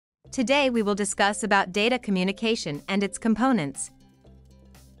Today we will discuss about data communication and its components.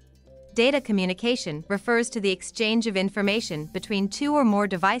 Data communication refers to the exchange of information between two or more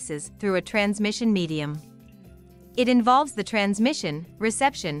devices through a transmission medium. It involves the transmission,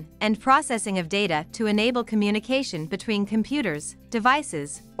 reception, and processing of data to enable communication between computers,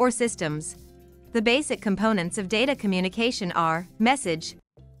 devices, or systems. The basic components of data communication are message,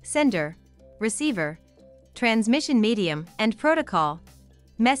 sender, receiver, transmission medium, and protocol.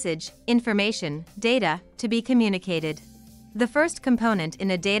 Message, information, data, to be communicated. The first component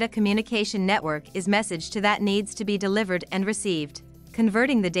in a data communication network is message that needs to be delivered and received,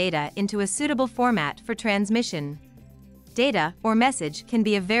 converting the data into a suitable format for transmission. Data or message can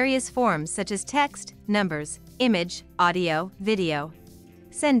be of various forms such as text, numbers, image, audio, video.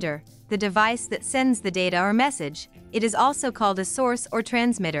 Sender, the device that sends the data or message. It is also called a source or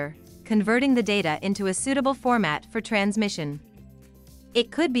transmitter, converting the data into a suitable format for transmission. It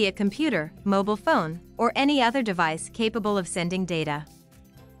could be a computer, mobile phone, or any other device capable of sending data.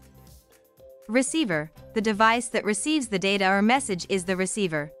 Receiver, the device that receives the data or message is the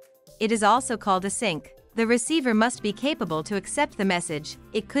receiver. It is also called a sink. The receiver must be capable to accept the message.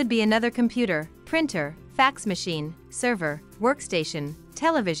 It could be another computer, printer, fax machine, server, workstation,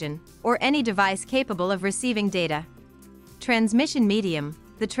 television, or any device capable of receiving data. Transmission medium.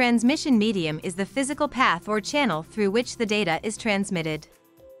 The transmission medium is the physical path or channel through which the data is transmitted.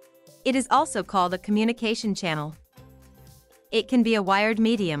 It is also called a communication channel. It can be a wired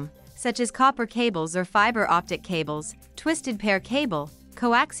medium, such as copper cables or fiber optic cables, twisted pair cable,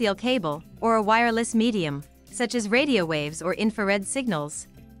 coaxial cable, or a wireless medium, such as radio waves or infrared signals.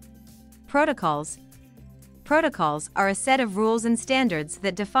 Protocols. Protocols are a set of rules and standards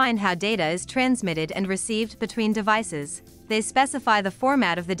that define how data is transmitted and received between devices. They specify the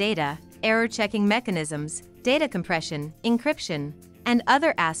format of the data, error-checking mechanisms, data compression, encryption, and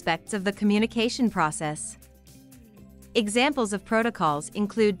other aspects of the communication process. Examples of protocols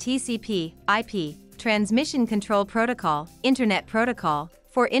include TCP, IP, Transmission Control Protocol, Internet Protocol,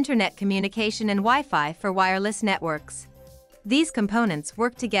 for internet communication, and Wi-Fi for wireless networks. These components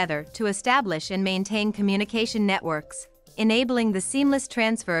work together to establish and maintain communication networks, enabling the seamless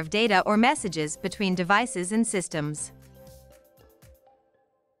transfer of data or messages between devices and systems.